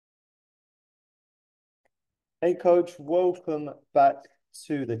Hey coach, welcome back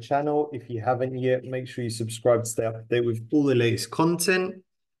to the channel. If you haven't yet, make sure you subscribe to stay up to date with all the latest content. At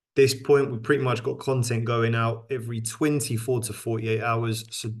this point, we've pretty much got content going out every 24 to 48 hours.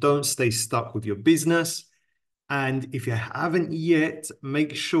 So don't stay stuck with your business. And if you haven't yet,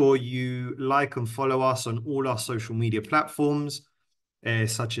 make sure you like and follow us on all our social media platforms,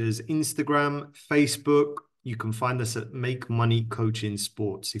 such as Instagram, Facebook. You can find us at Make Money Coaching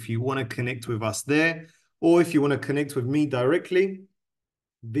Sports. If you want to connect with us there, or if you want to connect with me directly,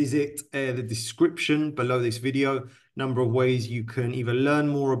 visit the description below this video. Number of ways you can either learn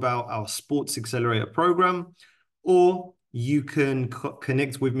more about our Sports Accelerator program, or you can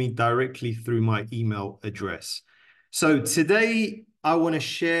connect with me directly through my email address. So today, I want to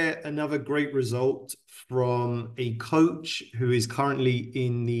share another great result from a coach who is currently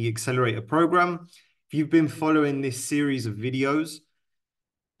in the Accelerator program. If you've been following this series of videos,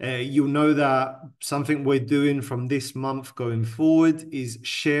 you'll know that something we're doing from this month going forward is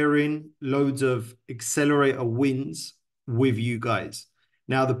sharing loads of accelerator wins with you guys.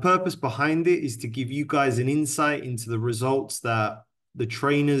 Now, the purpose behind it is to give you guys an insight into the results that the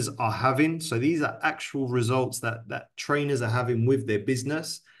trainers are having. So these are actual results that trainers are having with their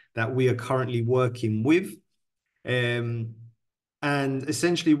business that we are currently working with. And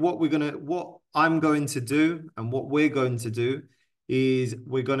essentially what I'm going to do and what we're going to do is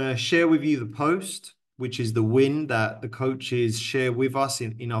we're going to share with you the post, which is the win that the coaches share with us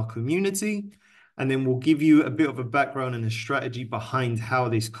in our community. And then we'll give you a bit of a background and a strategy behind how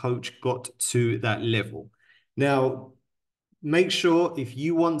this coach got to that level. Now, make sure if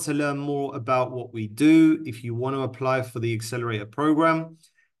you want to learn more about what we do, if you want to apply for the Accelerator program,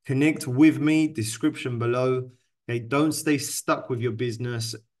 connect with me, description below. Okay, don't stay stuck with your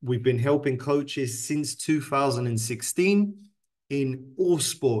business. We've been helping coaches since 2016 in all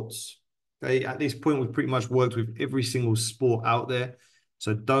sports. Okay, at this point, we've pretty much worked with every single sport out there.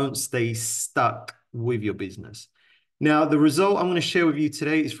 So don't stay stuck with your business. Now, the result I'm going to share with you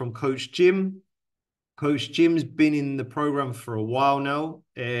today is from Coach Jim. Coach Jim's been in the program for a while now.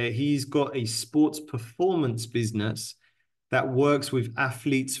 He's got a sports performance business that works with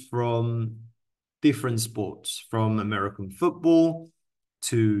athletes from different sports, from American football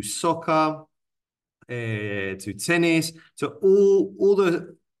to soccer, to tennis, to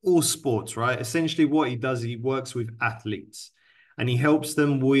all sports, right? Essentially, what he does, he works with athletes, and he helps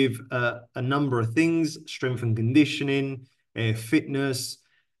them with a number of things: strength and conditioning, fitness,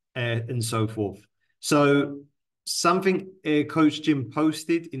 and so forth. So something Coach Jim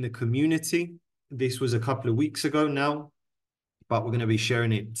posted in the community. This was a couple of weeks ago now, but we're going to be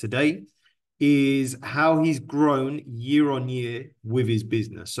sharing it today, is how he's grown year on year with his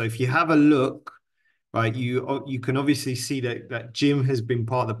business. So if you have a look, right, you can obviously see that Jim has been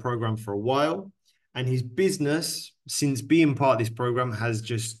part of the program for a while, and his business, since being part of this program, has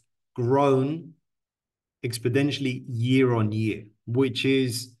just grown exponentially year on year, which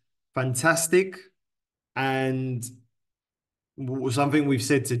is fantastic. And something we've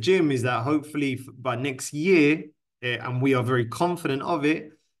said to Jim is that hopefully by next year, and we are very confident of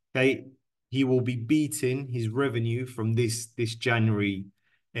it, okay, he will be beating his revenue from this January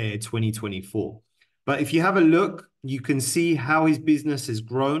 2024. But if you have a look, you can see how his business has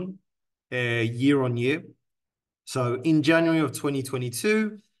grown year on year. So in January of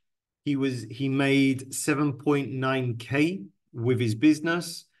 2022, he made 7.9K with his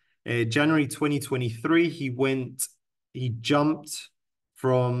business. January 2023, he jumped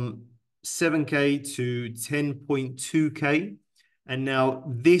from 7K to 10.2K. And now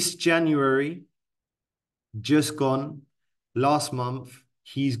this January, just gone, last month,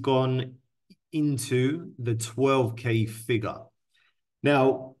 he's gone into the 12K figure.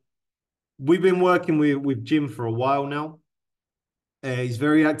 Now, we've been working with Jim for a while now. He's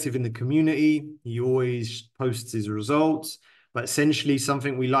very active in the community. He always posts his results. But essentially,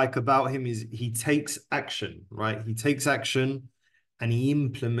 something we like about him is he takes action, right? He takes action and he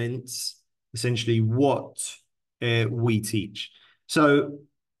implements essentially what we teach. So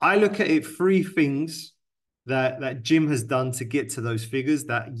I look at it, three things that Jim has done to get to those figures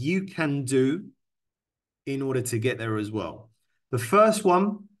that you can do in order to get there as well. The first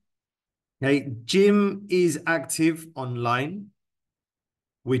one, okay, Jim is active online,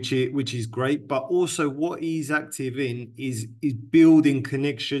 which is great, but also what he's active in is building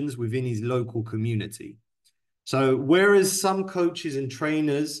connections within his local community. So whereas some coaches and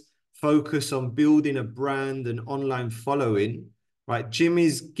trainers focus on building a brand and online following, right, Jim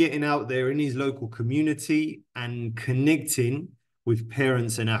is getting out there in his local community and connecting with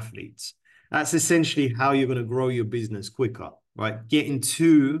parents and athletes. That's essentially how you're going to grow your business quicker, right? Getting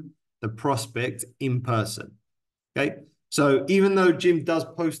to the prospect in person. Okay. So even though Jim does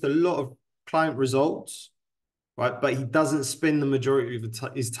post a lot of client results, right, but he doesn't spend the majority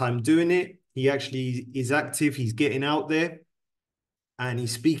of his time doing it. He actually is active. He's getting out there and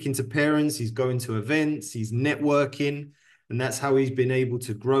he's speaking to parents. He's going to events. He's networking. And that's how he's been able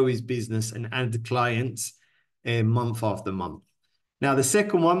to grow his business and add clients month after month. Now, the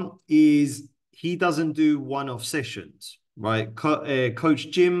second one is he doesn't do one-off sessions, right?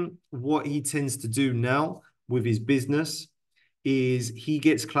 Coach Jim, what he tends to do now with his business is he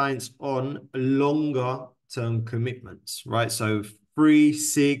gets clients on longer term commitments, right? So 3,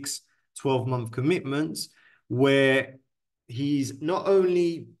 6, 12-month commitments where he's not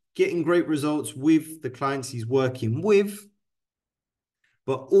only getting great results with the clients he's working with,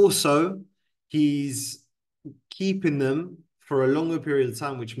 but also he's keeping them for a longer period of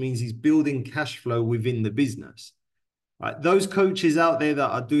time, which means he's building cash flow within the business. Right? Those coaches out there that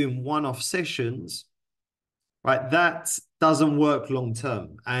are doing one-off sessions, right, that doesn't work long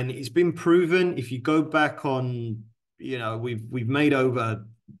term. And it's been proven. If you go back on, we've made over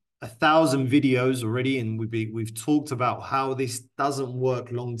 1,000 videos already, and we've talked about how this doesn't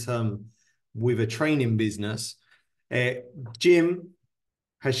work long term with a training business. Jim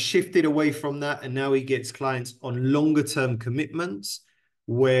has shifted away from that, and now he gets clients on longer term commitments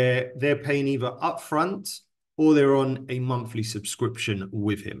where they're paying either upfront or they're on a monthly subscription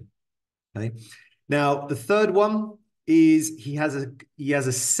with him. Okay. Now, the third one is he has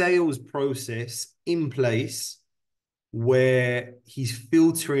a sales process in place where he's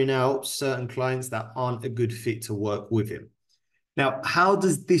filtering out certain clients that aren't a good fit to work with him. Now, how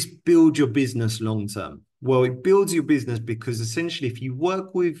does this build your business long term? Well, it builds your business because essentially, if you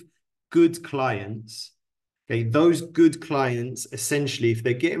work with good clients, okay, those good clients, essentially, if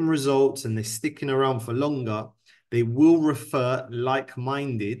they're getting results and they're sticking around for longer, they will refer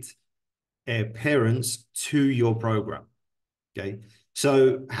like-minded parents to your program. Okay.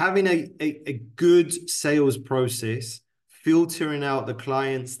 So having a good sales process, filtering out the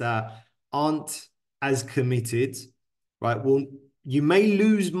clients that aren't as committed, right? Well, you may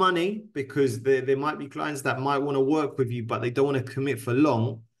lose money because there might be clients that might want to work with you, but they don't want to commit for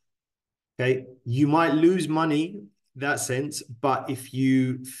long. Okay. You might lose money in that sense, but if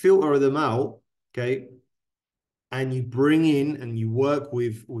you filter them out, okay, and you bring in and you work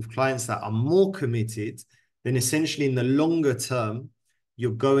with clients that are more committed, then essentially in the longer term,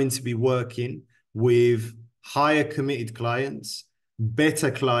 you're going to be working with higher committed clients,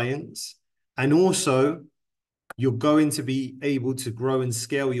 better clients, and also you're going to be able to grow and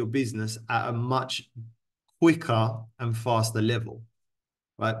scale your business at a much quicker and faster level,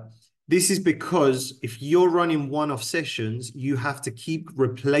 right? This is because if you're running one-off sessions, you have to keep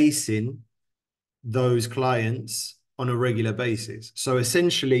replacing those clients on a regular basis. So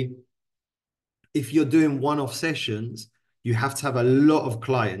essentially, if you're doing one-off sessions, you have to have a lot of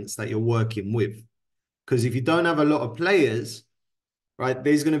clients that you're working with. Because if you don't have a lot of players, right,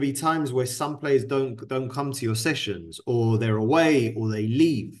 there's going to be times where some players don't come to your sessions, or they're away, or they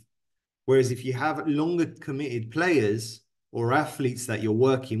leave. Whereas if you have longer committed players or athletes that you're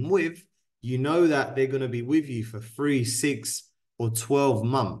working with, you know that they're going to be with you for 3, 6, or 12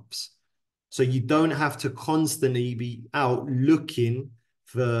 months. So you don't have to constantly be out looking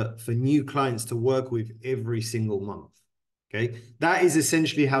for new clients to work with every single month. Okay. That is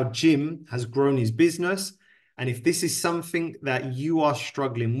essentially how Jim has grown his business. And if this is something that you are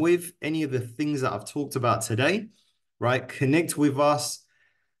struggling with, any of the things that I've talked about today, right, connect with us,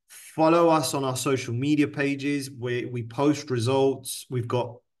 follow us on our social media pages where we post results. We've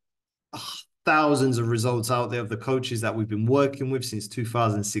got thousands of results out there of the coaches that we've been working with since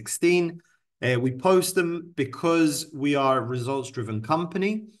 2016. We post them because we are a results-driven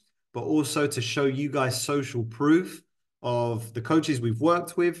company, but also to show you guys social proof of the coaches we've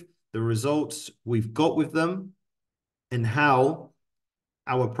worked with, the results we've got with them, and how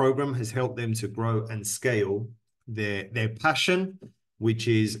our program has helped them to grow and scale their passion, which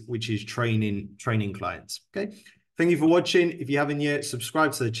is training clients. Okay. Thank you for watching. If you haven't yet,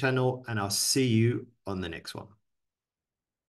 subscribe to the channel, and I'll see you on the next one.